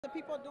the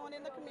people are doing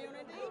in the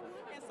community,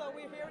 and so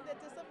we're here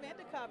at this event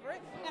to cover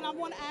it. And I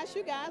want to ask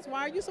you guys, why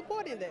are you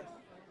supporting this?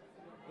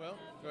 Well,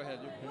 go ahead.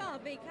 Well,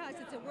 because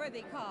it's a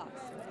worthy cause,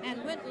 and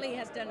Wintley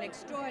has done an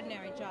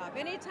extraordinary job.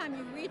 Anytime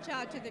you reach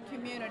out to the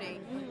community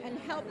and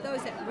help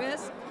those at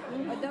risk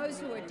or those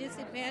who are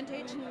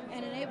disadvantaged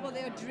and enable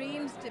their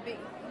dreams to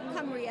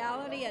become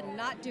reality and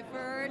not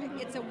deferred,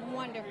 it's a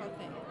wonderful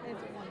thing.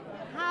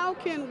 How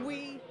can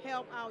we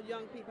help our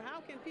young people?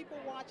 How can people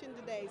watching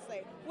today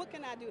say, what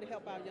can I do to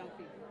help our young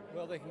people?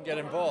 Well, they can get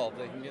involved.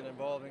 They can get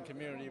involved in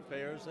community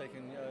affairs. They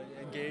can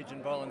engage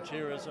in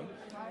volunteerism.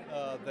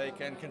 They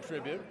can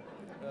contribute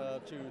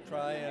to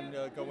try and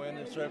go in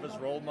and serve as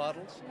role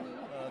models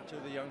to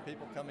the young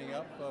people coming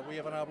up. We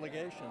have an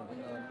obligation,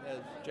 as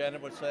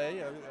Janet would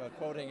say,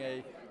 quoting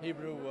a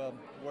Hebrew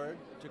word,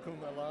 tikkun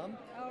olam,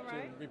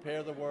 to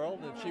repair the world.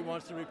 And she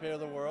wants to repair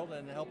the world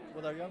and help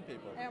with our young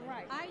people.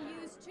 I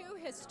use two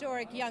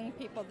historic young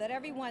people that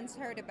everyone's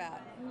heard about,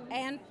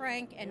 Anne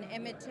Frank and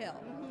Emmett Till.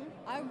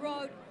 I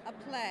wrote a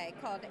play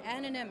called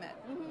Anne and Emmett,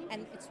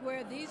 and it's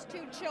where these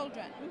two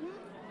children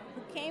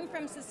who came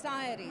from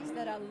societies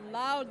that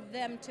allowed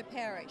them to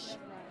perish,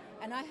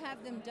 and I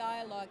have them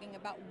dialoguing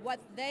about what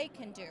they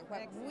can do,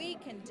 what we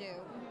can do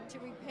to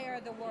repair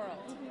the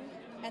world.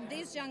 And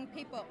these young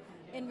people,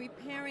 in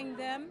repairing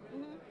them,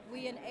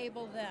 we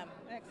enable them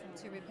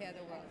to repair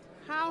the world.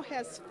 How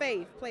has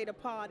faith played a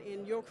part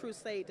in your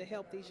crusade to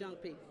help these young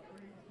people?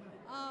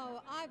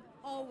 Oh, I've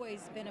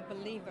always been a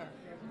believer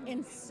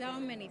in so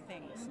many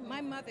things.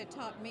 My mother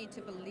taught me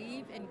to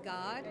believe in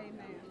God,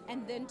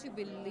 and then to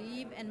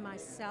believe in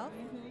myself,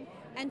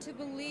 and to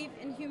believe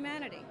in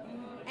humanity.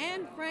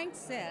 Anne Frank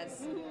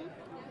says,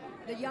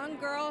 the young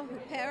girl who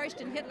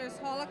perished in Hitler's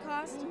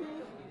Holocaust,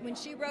 when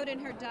she wrote in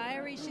her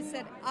diary, she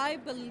said, I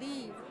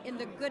believe in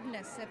the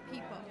goodness of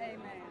people.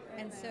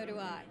 And so do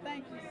I.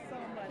 Thank you so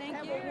much. Thank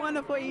Have you. a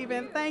wonderful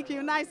evening. Thank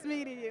you. Nice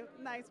meeting you.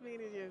 Nice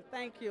meeting you.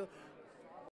 Thank you.